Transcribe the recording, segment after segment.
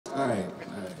All right.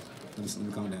 Let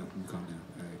me calm down.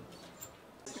 All right.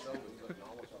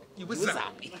 You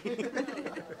wasabi.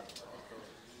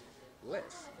 What?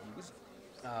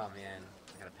 Oh man,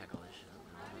 I gotta pack all this shit.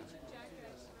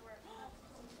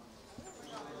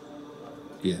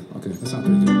 Yeah. Okay. That sounds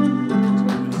pretty good.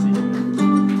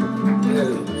 Yeah.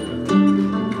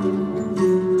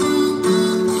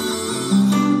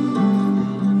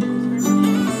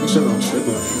 Shut up, shut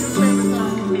up.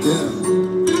 Yeah.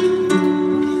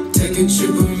 Take a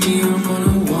trip with me, I'm on a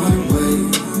one-way.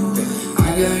 I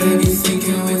got everything,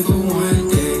 can't wait for one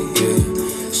day. Yeah.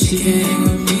 She can't hang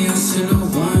with me, I send her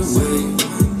one way.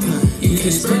 You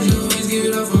can spread your wings,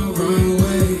 get off my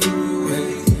runway.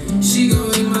 She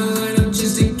gon' hit my lineup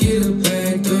just to get a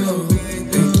bag though.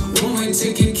 One-way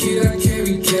ticket, kid, I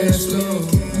carry cash flow.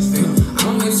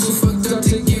 I'm way too fucked up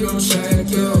to get on track,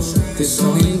 yo. There's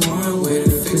only one way to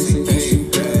fix it, get you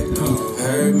back.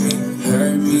 Hurt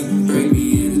me, break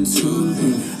me into two.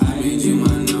 I made you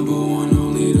my number one,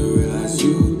 only to realize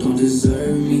you don't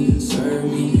deserve me, serve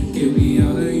me. Give me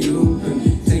all of you.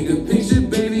 Take a picture,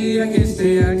 baby, I can't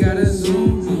stay, I gotta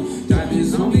zoom.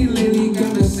 Diamonds on me lately,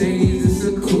 got Mercedes, it's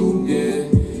a coupe, yeah.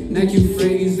 Neck you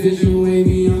phrase, vision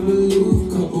wavy, I'm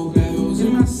aloof. Couple bad hoes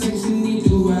in my section, need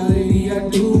duality, I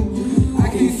do. I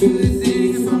can't feel a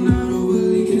thing if I'm not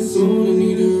overly consumed. I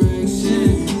need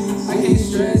direction, I can't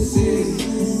stress it.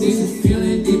 There's a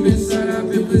feeling deep inside, I've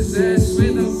been possessed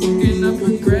with. I'm fucking up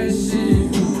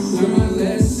progression, learn my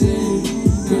lesson.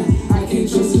 I can't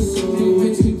trust a soul,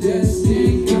 way too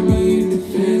destined. Got me in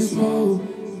defense mode.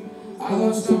 I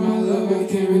lost all my love, I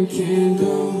can't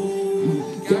rekindle.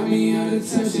 Got me out of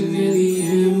touch and nearly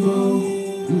ammo.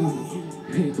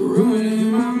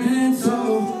 Ruining my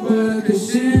mental, but a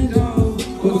crescendo.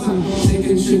 Take a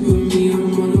trip with me,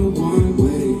 I'm on a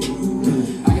one-way.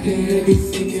 I got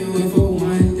everything, can't wait for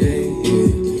one day.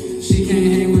 Yeah. She can't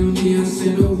hang with me, I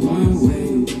send her one way.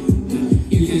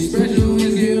 You can spread your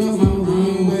wings, get off my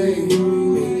runway.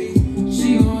 She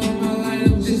gon' hit my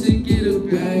lineup just to get a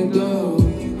bag low.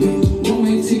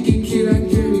 One-way ticket, kid, I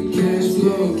carry cash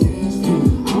flow.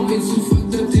 I'm way too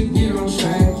fucked up to get on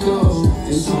track, though.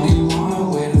 There's only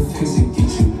one way to fix it, get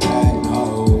you back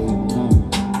home.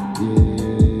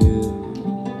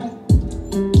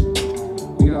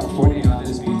 We got 40 on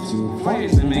this beat too.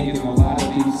 40's been making a lot of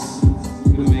beats.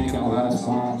 We've been making a lot of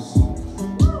songs.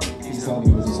 He's helping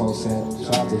me with this whole set.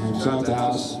 Shout out to him. Shout out to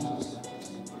House.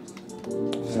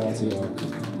 Shout out to y'all.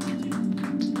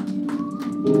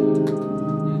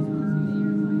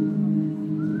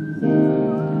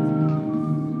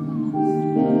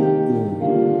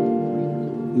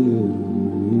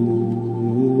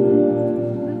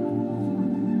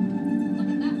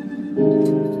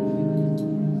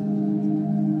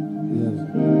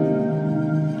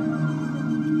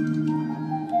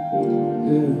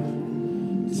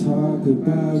 Talk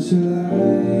about your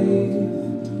life,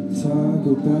 talk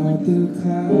about the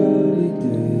cloudy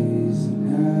days, and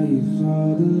how you saw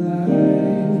the light,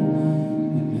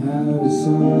 and how it's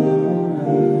all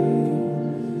alright,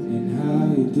 and how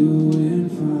you're doing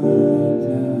fine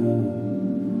now.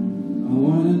 I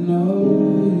wanna know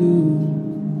you.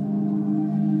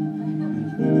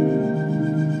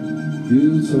 You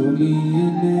told me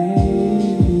your name.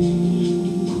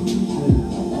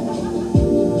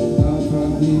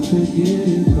 Forget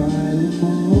it by the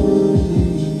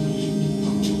morning.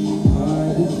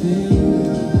 Hard to think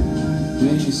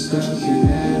when you're stuck in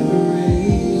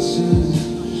admiration.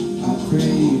 I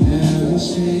pray you never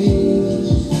change.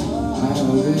 I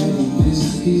already miss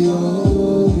the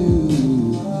old you.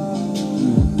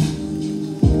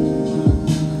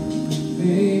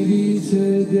 Maybe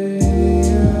today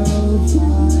I'll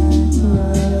find my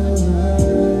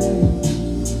right.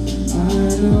 I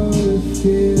know it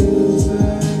feels like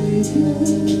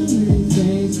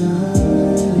everything's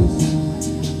nice.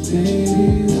 Maybe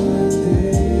one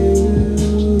day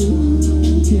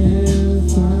we can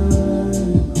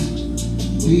find.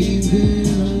 We've been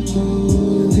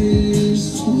removed this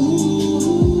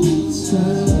whole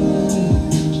time.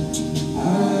 I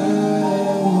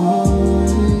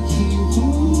wanna keep on.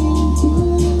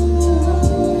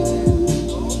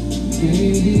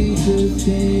 Maybe the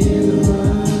thing my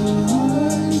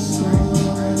heart's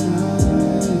on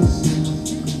ice.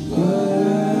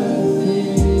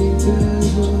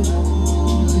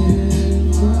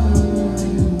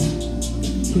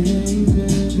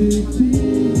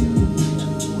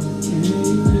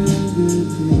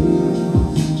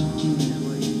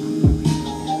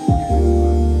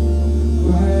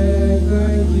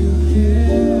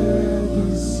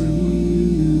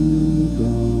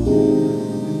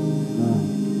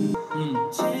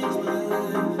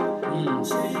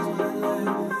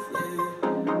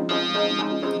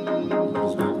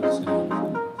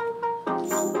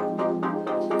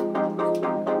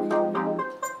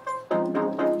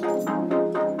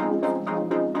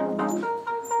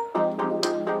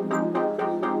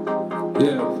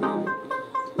 Yeah.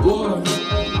 War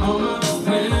on my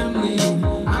family.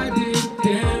 I did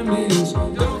damage.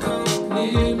 Don't come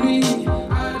near me.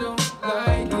 I don't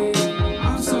like it.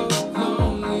 I'm so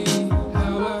lonely.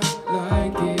 How I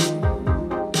like it.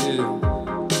 Yeah.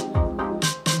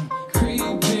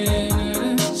 Creeping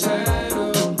in the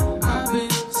shadow. I've been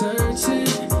searching.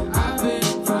 I've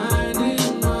been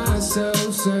finding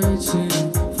myself searching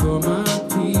for my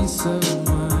peace of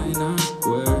mind. I'm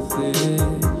worth it.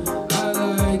 I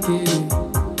like it.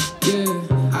 Yeah,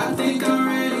 I think I'm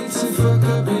ready to fuck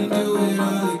up and do it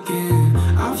all again.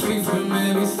 I'm free from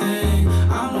everything.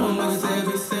 I'm one with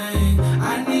everything.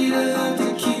 I need a love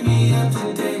to keep me up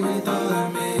to date with all I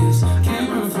miss. Can't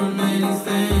run from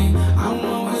anything. I'm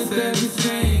one with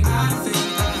everything. I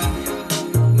think I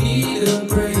need a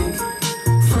break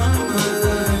from my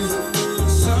life.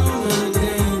 So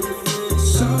mundane,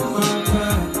 so my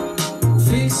pride.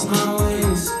 Fix my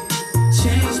ways,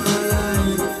 change my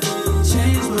life,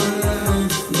 change my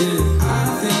life. Yeah, I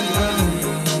think I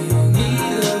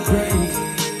need a break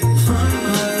from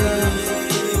my life.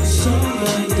 So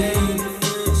mundane,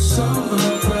 so my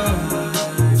pride.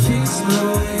 Fix my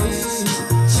ways,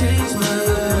 change my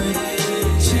life,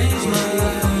 change my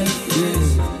life. Yeah,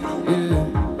 yeah,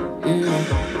 yeah,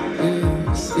 yeah, yeah,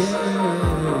 yeah,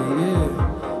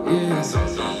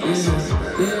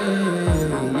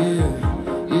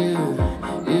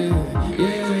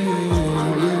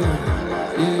 yeah,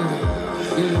 yeah,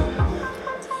 yeah.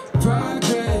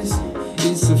 Progress,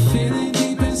 it's a feeling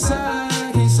deep inside, I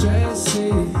can't stress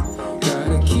it.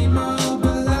 Gotta keep my hope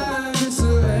alive, it's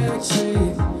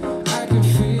electric. I can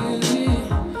feel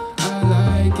it, I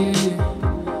like it,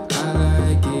 I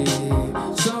like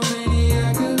it. So many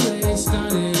accolades,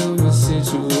 stunning over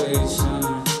situation.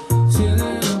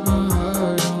 Feeling of my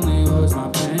heart only holds my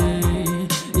pain.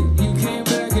 You came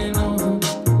back and over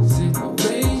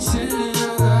situation, I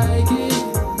like it,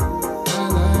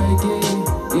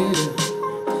 yeah.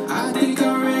 I think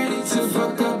I'm ready to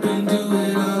fuck up and do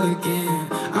it all again.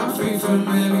 I'm free from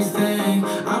everything.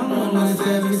 I'm one with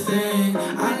everything.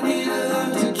 I need a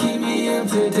love to keep me up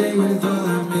to date with all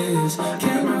I miss.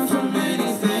 Can't run from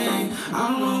anything.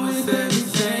 I'm one with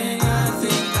everything. I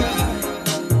think I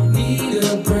need a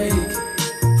break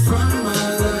from my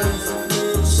life.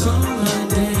 So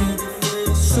mundane,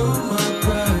 so my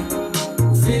pride.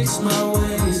 Fix my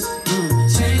ways,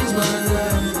 change my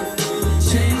life,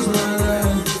 change my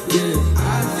life. Yeah, I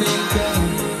think I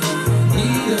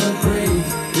need a break,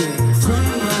 yeah, from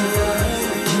my life.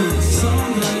 So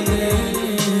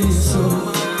mundane, so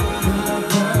my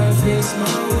pride. Fix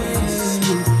my ways,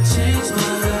 change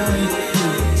my life,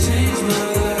 change my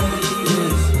life.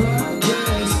 Yeah,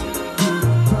 progress,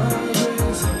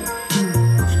 progress.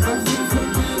 I feel from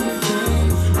everything.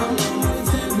 I'm one with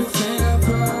everything. I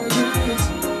progress,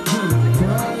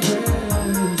 progress.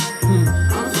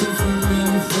 I feel from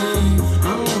everything.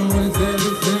 I'm one with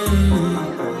everything.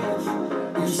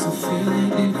 It's a feeling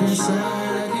deep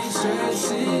inside, I can't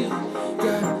stress it.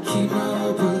 Gotta keep my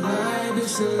hope alive,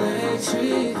 it's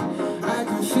electric. I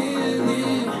can feel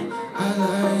it, I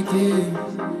like it,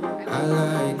 I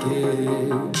like it.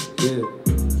 Yeah.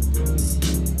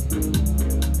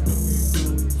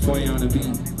 For you on the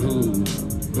beat, ooh,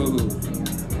 ooh,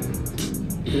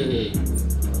 yeah.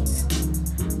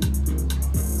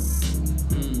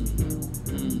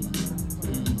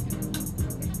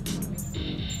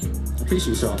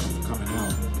 Appreciate y'all for coming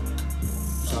out,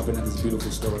 shopping at this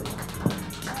beautiful store.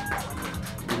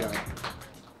 We got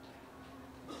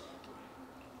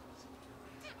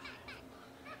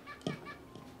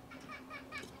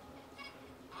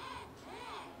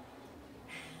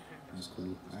that's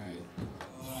cool. All right.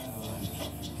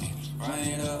 Run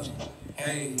it up,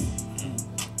 hey.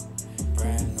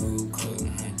 Brand new cook,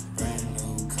 brand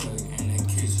new cook in the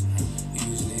kitchen.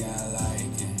 Usually I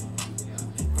like it.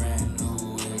 Brand new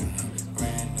whip,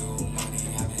 brand new money,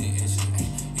 I've been itching.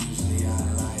 Usually I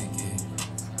like it.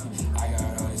 I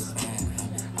got all this plan,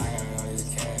 I got all this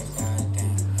cash,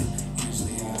 goddamn.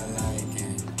 Usually I like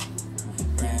it.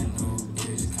 Brand new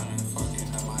bitch coming fucking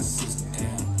up my system.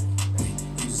 Hey,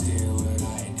 you just did what I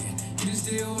did. You just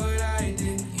did what I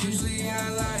did. Usually I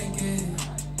like it.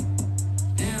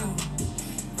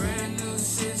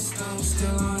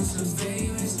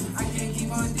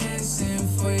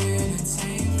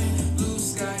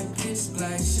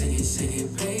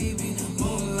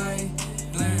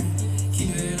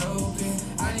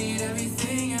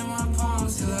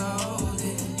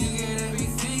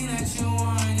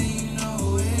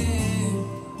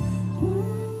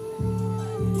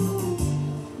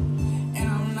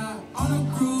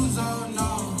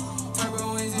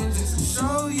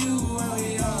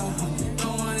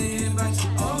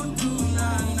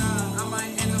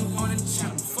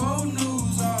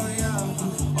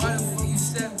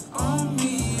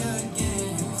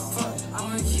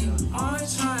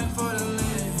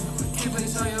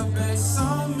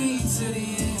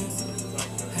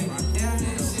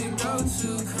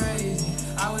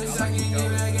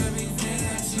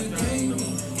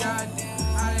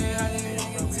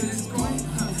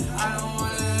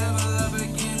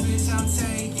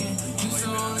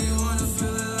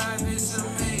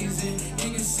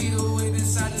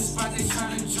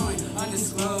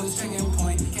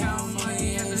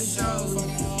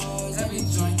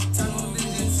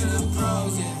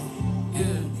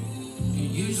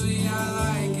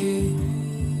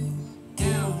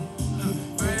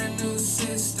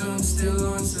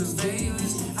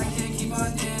 surveillance. I can't keep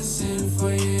on dancing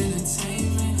for your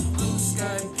entertainment. Blue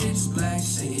sky, pitch black,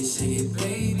 shake it,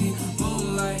 baby.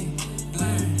 Moonlight,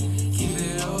 blend, keep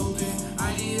it open.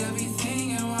 I need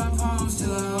everything in my palms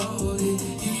till I hold it. You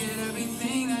get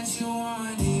everything that you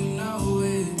want and you know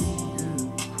it.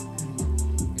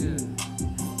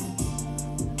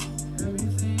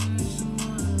 Everything that you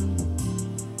want.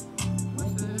 What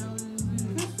the hell is this?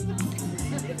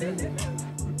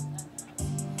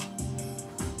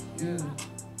 Yeah. If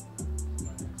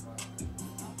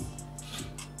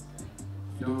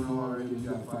you don't know already, you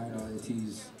got $5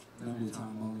 tees, limited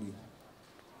time only.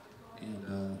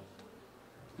 And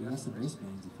we got some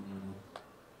wristbands if you wanna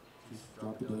just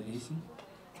drop a donation.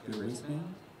 Get a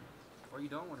wristband. Or you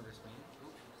don't want a wristband.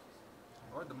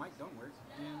 Or the mic don't work.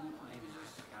 Maybe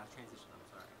just gotta transition, I'm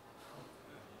sorry.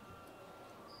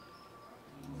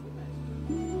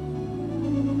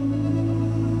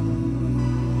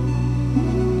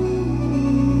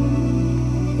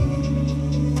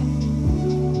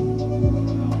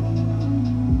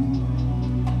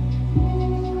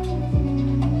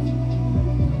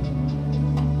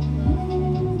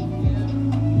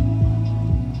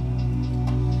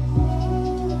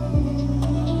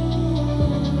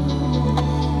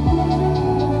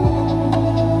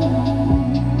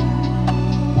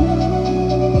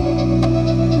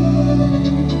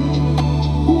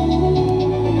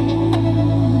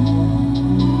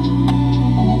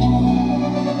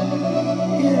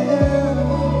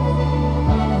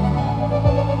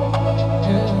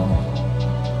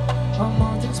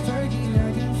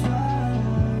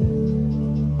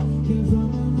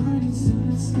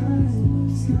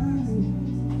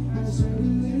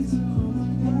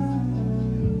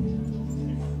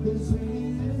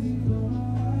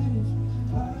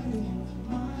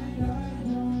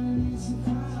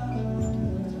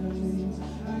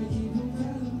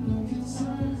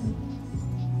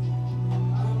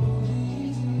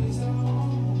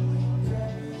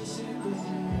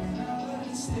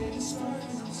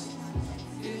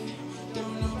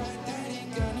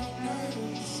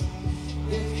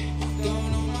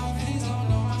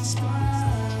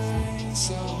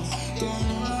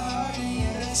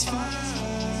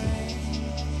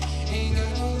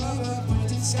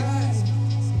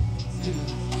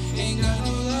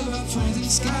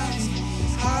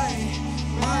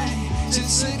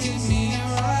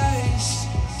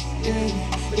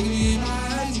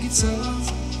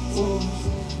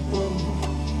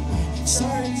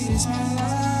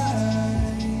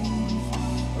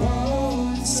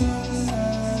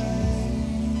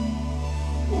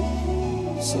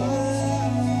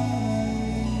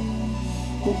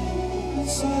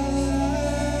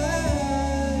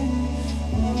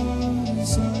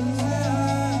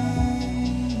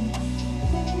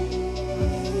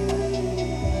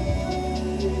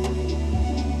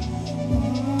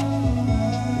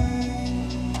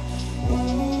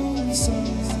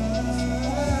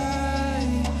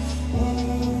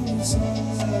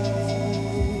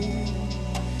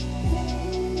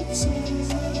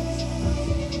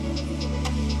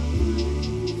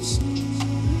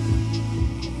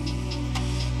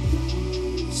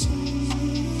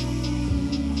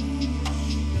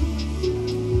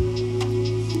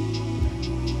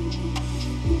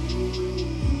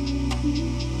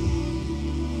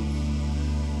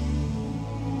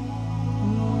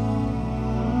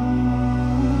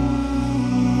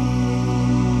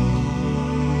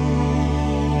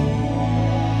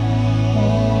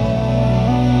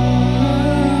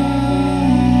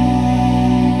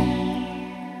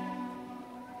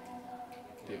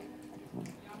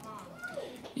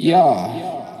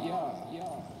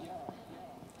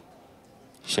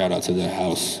 Shout out to the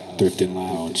Hause Thrift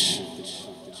Lounge.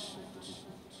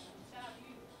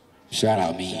 Shout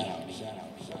out me.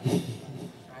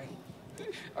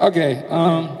 Okay,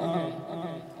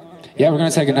 yeah, we're gonna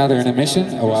take another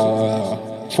intermission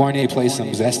while Fournier plays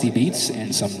some zesty beats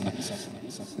and some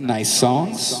nice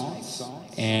songs.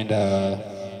 And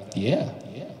yeah,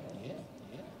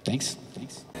 thanks.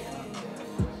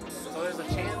 So there's a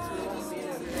chance we won't see it.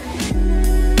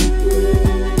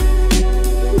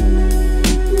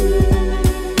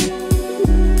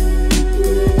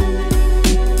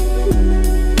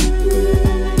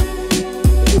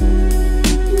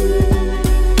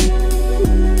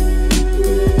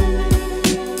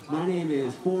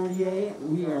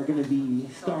 We are going to be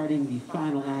starting the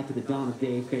final act of the Dawn of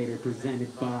Day Fader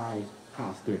presented by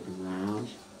Hause Thrift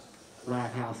Lounge.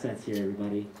 Live Hause Sets here,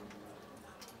 everybody.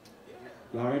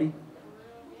 Y'all ready?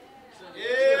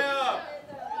 Yeah!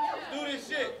 Let's do this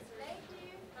shit!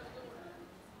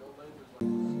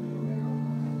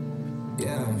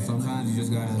 Yeah, sometimes you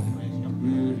just gotta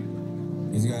You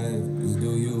just gotta just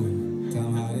do you. Tell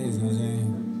them how it is, you know what I'm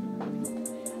saying?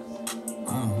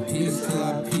 Peace till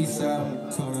I peace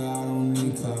out. Told her I don't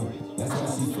need clout. That's why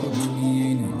she fuck with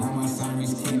me, ain't it? Now my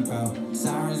sirens keep out.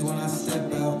 Sirens when I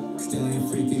step out, still ain't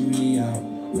freaking me out.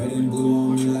 Red and blue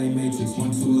on me like Matrix,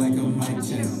 1-2 like a mic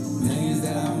check. Millions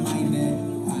that I might net,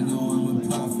 I know I'm a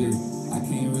prophet. I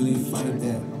can't really fight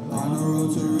that. On the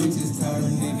road to riches, tell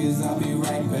them niggas I'll be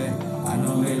right back. I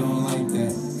know they don't like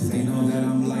that, cause they know that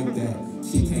I'm like that.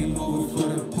 She came over for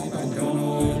the pipe, I don't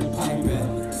know where the pipe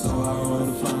at. So I roll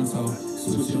the fronto,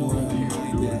 switching where her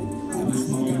mind at. I been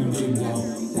smoking big dope,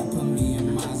 that put me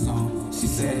in my zone. She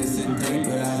said it's a date,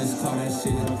 but I just call that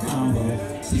shit a combo.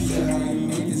 She said how you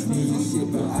make this music shit,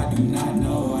 but I do not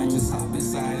know. I just hop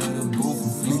inside of the booth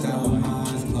and freestyle with my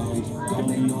eyes closed. Don't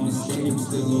make no mistake, I'm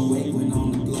still awake when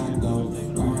on the block though.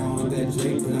 Run around with that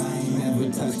Drake, but I ain't never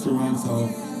touched Toronto.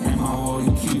 And my wall,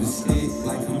 you keep a stick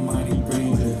like Hermione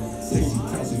Granger. Say she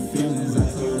catching feelings, I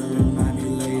told her remind me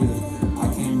later.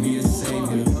 I can't be a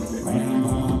savior, right now I'm by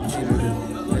my paper.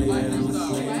 But yeah, I'm a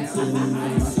slave to the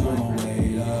money, so don't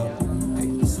wait up. Hey,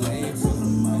 slave to the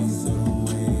money, so don't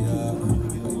wait up.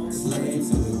 Slave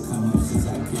to the come up since I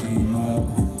came up.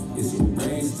 It's a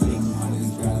race to them, I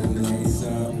just gotta lace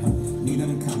up. Need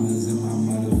them commas in my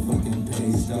motherfucking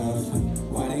pay stubs.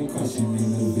 Why they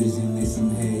questioning the vision, they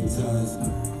some haters.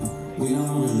 We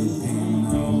don't really pay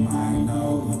no mind,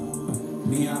 no.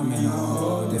 Me, I'm in a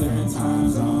whole different time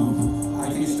zone. I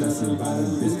can't stress about a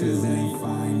bitch cause it ain't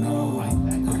fine, no.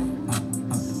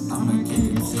 I'ma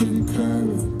kick it to the curb.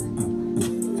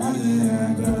 After that, I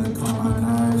gotta calm my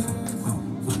nerves.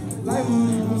 Like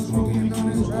when I'm smoking on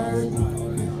this herb.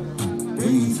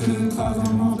 Bring me to the clouds,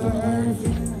 I'm off the earth.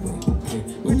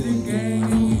 With the gang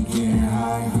and we getting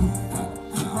high.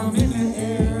 I'm in the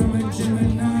air, I'm a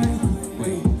Gemini.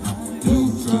 Wait, do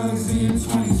drugs in your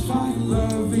 20s, find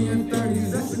love in your 30s.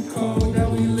 That's the code that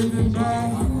we living by.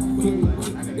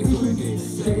 If a nigga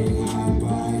stay high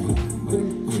by,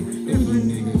 if a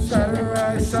nigga try to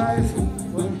ride sides,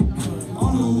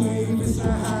 on the wave it's a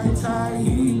high tide.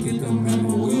 He ain't get the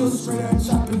memo, we'll straight up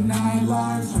chopping 9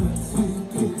 lives.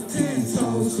 10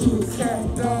 toes to a cat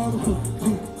dog.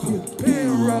 Pin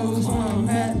rolls on a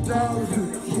mad dog.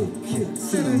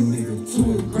 Send a nigga to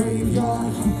a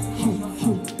graveyard.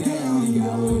 Damn, he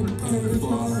got what he paid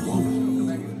for.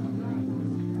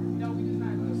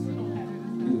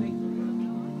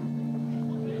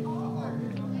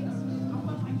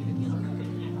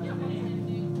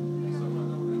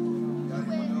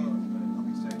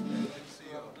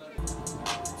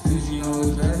 Since you know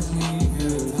it's best me, yeah. You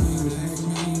was next to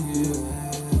me, yeah.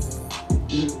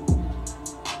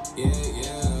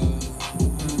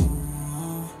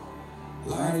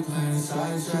 Light playing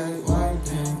side track, white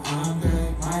pen, I'm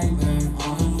back, my band,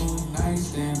 on the move,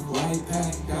 nightstand, white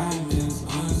pack, diamonds,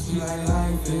 honestly like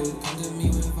life is, come to me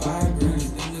with vibrance,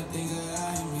 them the things that I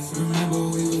miss. Remember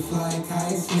we would fly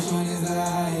kites, which one is the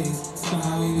highest?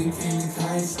 Somehow we became the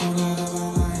kites, don't know of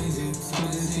our minds, yeah. Some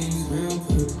of this seems real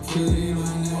quick, kill it in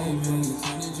my nightmares.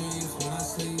 Turn the dreams when I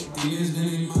sleep, these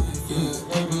in my feet,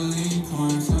 purpley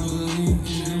porn, some believe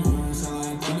in run, sound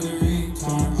like thundering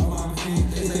torn, oh my feet,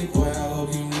 they say boy I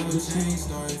hope you never change,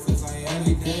 story feels like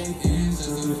every day ends,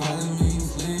 just to follow me,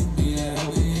 slim, be that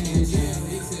helping in the gym,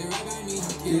 they say right by me,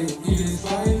 yeah, you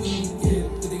inspire me, yeah,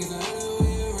 the thing is the other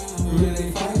way around, but really they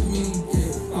fight me,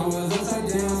 yeah, I was upside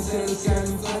down, set the sky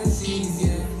and fly the seas,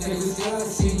 yeah, negative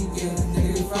galaxy, yeah,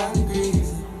 -5 degrees,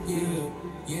 yeah,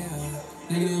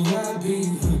 negative where I be,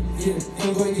 yeah,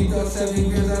 and boy you got 7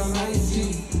 girls I might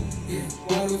see, yeah,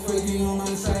 why the fuck you on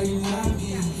my side, you not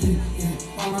me, yeah,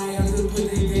 all my eyes to put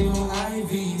the game on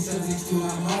IV, subjects to I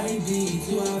might be,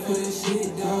 too hard for this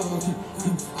shit, dog,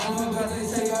 I'm about to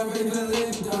take out regular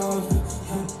lip, dog,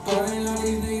 calling all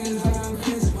these niggas like I'm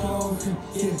Chris Paul,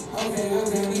 yeah, okay,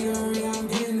 need a ring, I'm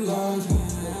getting lost,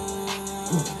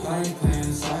 life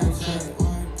playing side track,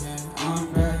 I'm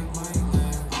back,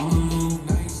 on the move,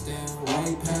 nightstand,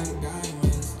 white pack,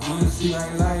 diamonds, honestly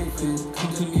like life is,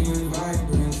 come to me with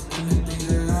vibrance, and the things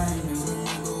that I miss.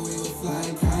 Remember we would fly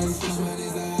kites, which one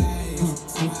is the highest?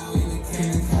 Somehow we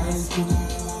became the kites, come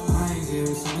out of our minds, yeah.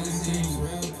 Some of this seems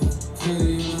real, kill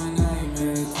you in my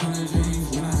nightmares, turn the dreams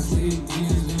when I sleep,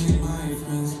 demons been in my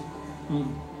friends.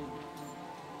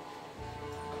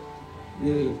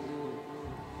 Yeah.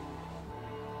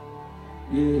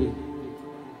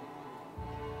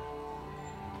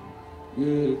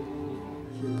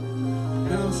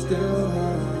 And I'm still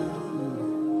high.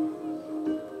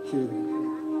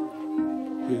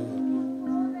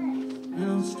 And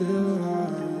I'm still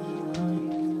high.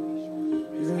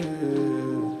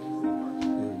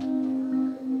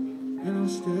 And I'm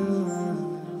still high.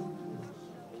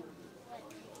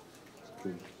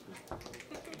 Yeah,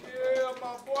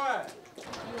 my boy.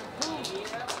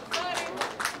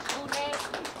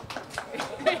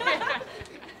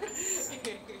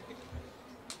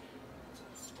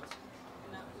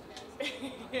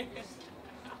 Yeah, buddy.